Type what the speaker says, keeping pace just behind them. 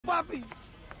Papi,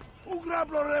 un gran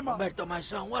problema. Umberto, my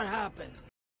son, what happened?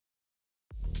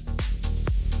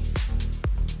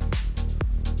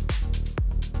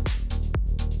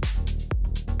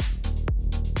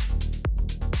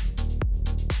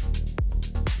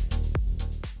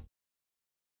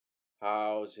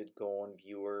 How's it going,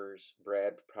 viewers?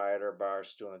 Brad, proprietor,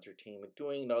 Barstool Entertainment,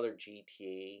 doing another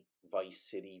GTA Vice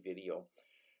City video.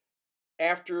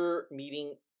 After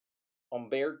meeting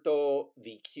Umberto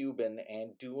the Cuban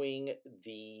and doing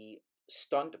the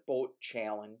stunt boat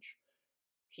challenge,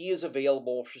 he is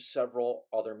available for several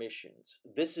other missions.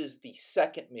 This is the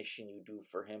second mission you do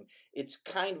for him. It's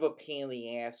kind of a pain in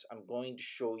the ass. I'm going to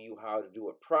show you how to do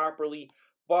it properly,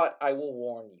 but I will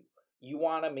warn you. You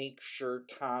want to make sure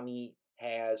Tommy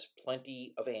has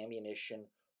plenty of ammunition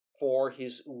for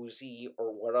his Uzi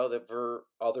or whatever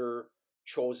other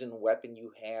chosen weapon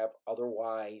you have.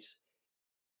 Otherwise,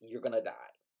 you're going to die.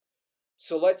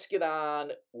 So let's get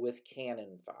on with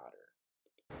cannon fodder.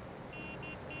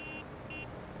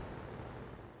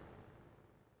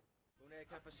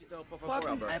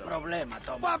 Papi, Hay problema,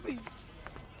 Tommy. Papi,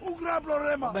 un gran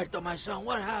problema. Umberto, my son,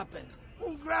 what happened?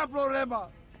 Un gran problema.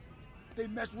 They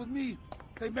messed with me.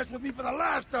 They messed with me for the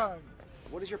last time.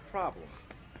 What is your problem?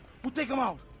 We'll take them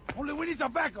out. Only we need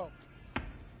some backup.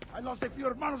 I lost a few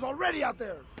hermanos already out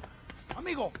there.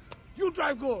 Amigo, you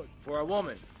drive good. For a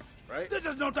woman, right? This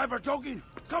is no time for joking.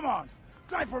 Come on,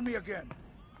 drive for me again.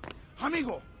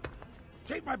 Amigo,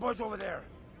 take my boys over there.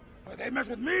 If they mess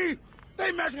with me,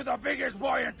 they mess with the biggest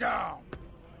boy in town.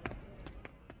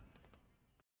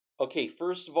 Okay,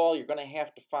 first of all, you're going to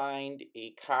have to find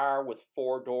a car with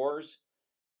 4 doors,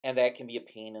 and that can be a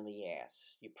pain in the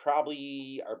ass. You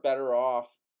probably are better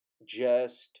off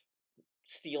just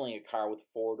stealing a car with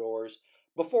 4 doors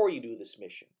before you do this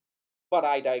mission. But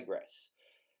I digress.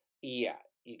 Yeah,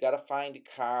 you got to find a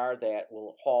car that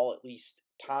will haul at least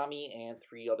Tommy and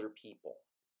 3 other people.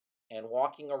 And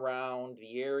walking around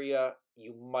the area,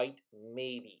 you might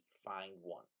maybe find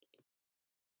one.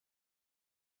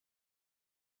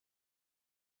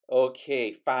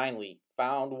 Okay, finally,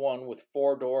 found one with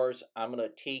 4 doors. I'm going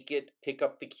to take it, pick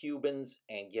up the Cubans,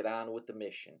 and get on with the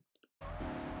mission.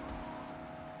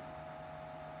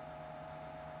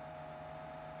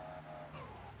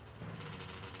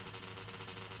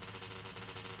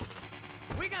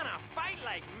 We're gonna fight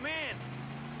like men.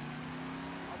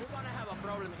 We're gonna have a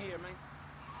problem here, man.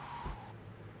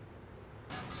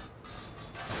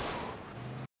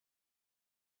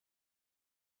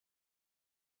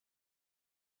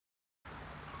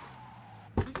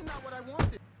 This is not what I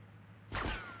wanted.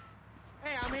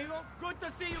 Hey, amigo, good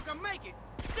to see you can make it.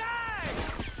 Die!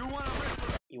 You wanna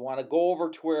rip? You want to go over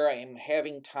to where I am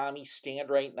having Tommy stand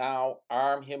right now,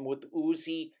 arm him with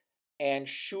Uzi, and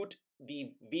shoot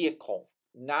the vehicle,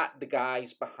 not the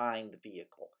guys behind the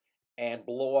vehicle, and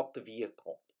blow up the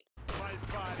vehicle. It's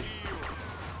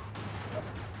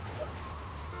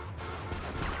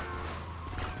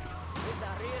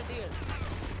the real deal.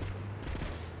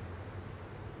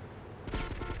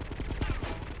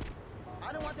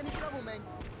 I don't want any trouble, man.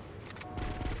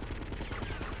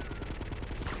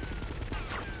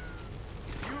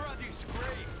 You're a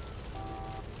disgrace.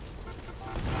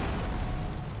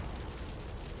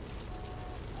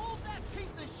 Move that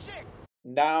piece of shit!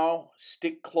 Now,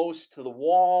 stick close to the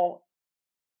wall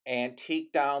and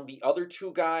take down the other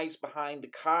 2 guys behind the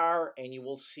car, and you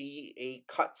will see a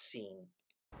cutscene.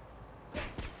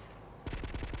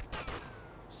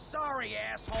 Sorry,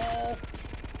 asshole.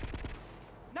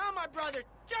 Now, my brother,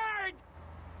 charge!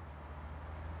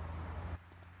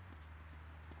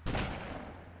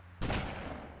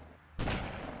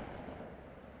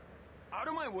 Out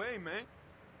of my way, man.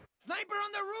 Sniper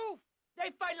on the roof!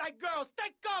 They fight like girls.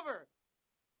 Take cover!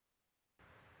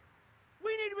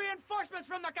 We need reinforcements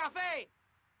from the cafe!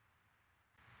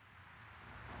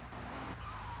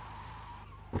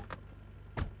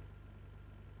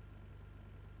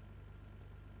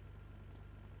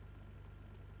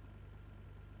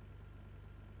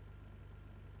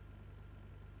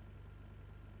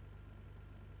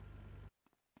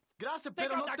 Gracias, Take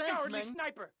pero out no that thanks, cowardly man.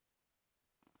 sniper!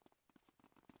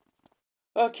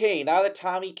 Okay, now that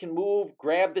Tommy can move,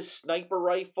 grab the sniper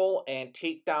rifle and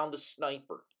take down the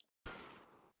sniper.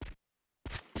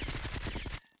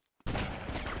 In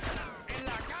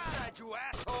la cara, you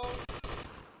asshole!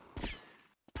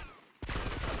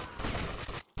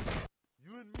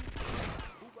 You and me.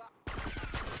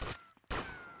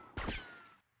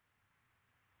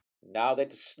 Now that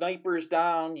the sniper's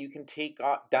down, you can take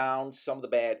down some of the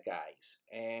bad guys.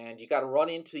 And you got to run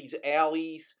into these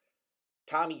alleys.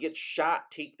 Tommy gets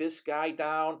shot, take this guy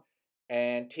down,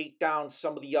 and take down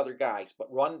some of the other guys.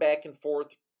 But run back and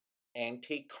forth and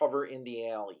take cover in the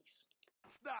alleys.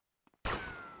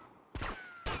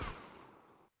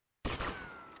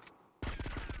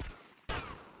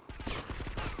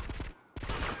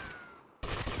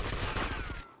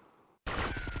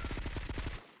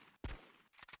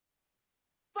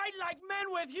 Fight like men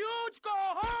with huge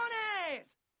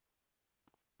cojones!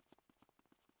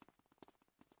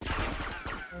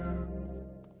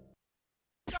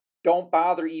 Don't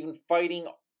bother even fighting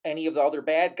any of the other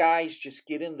bad guys. Just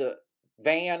get in the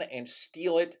van and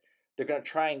steal it. They're going to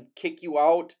try and kick you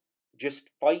out. Just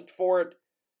fight for it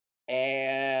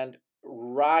and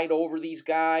ride over these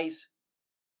guys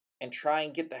and try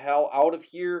and get the hell out of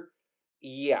here.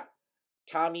 Yeah,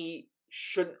 Tommy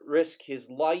shouldn't risk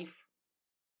his life.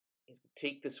 He's going to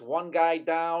take this one guy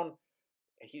down.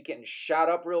 He's getting shot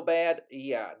up real bad.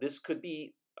 Yeah, this could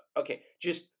be... Okay,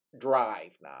 just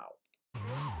drive now.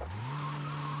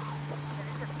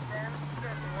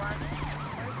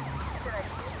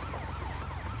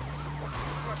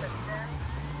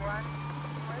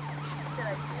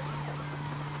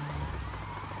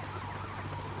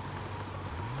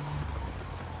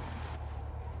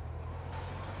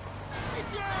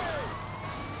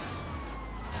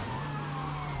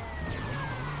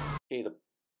 Okay, the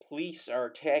police are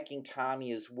attacking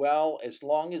Tommy as well. As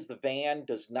long as the van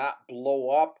does not blow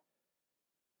up,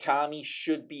 Tommy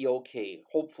should be okay.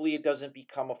 Hopefully it doesn't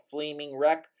become a flaming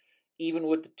wreck. Even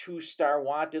with the 2-star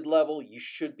wanted level, you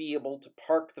should be able to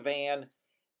park the van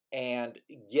and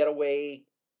get away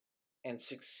and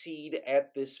succeed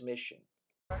at this mission.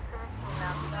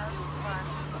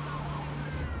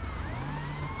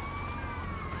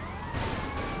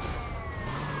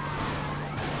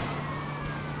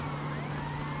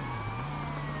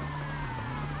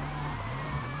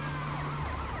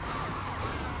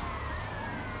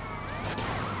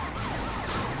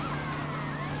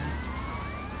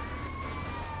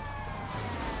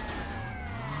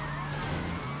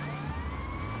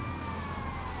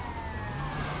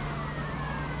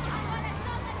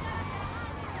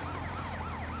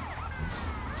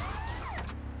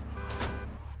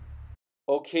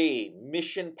 Okay,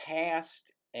 mission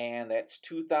passed, and that's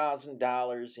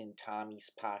 $2,000 in Tommy's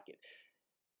pocket.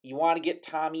 You want to get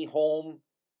Tommy home,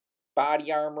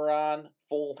 body armor on,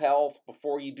 full health,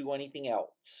 before you do anything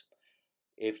else.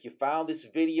 If you found this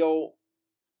video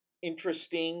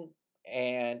interesting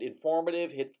and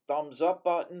informative, hit the thumbs up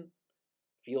button.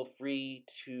 Feel free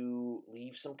to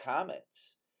leave some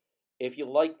comments. If you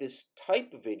like this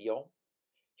type of video,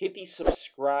 hit the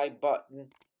subscribe button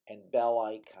and bell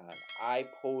icon. I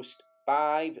post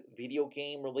 5 video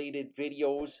game related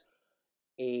videos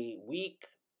a week,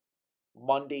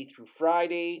 Monday through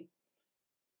Friday,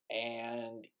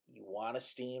 and you want to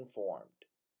stay informed.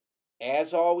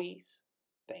 As always,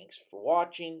 thanks for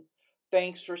watching,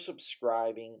 thanks for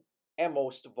subscribing, and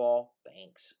most of all,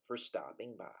 thanks for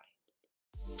stopping by.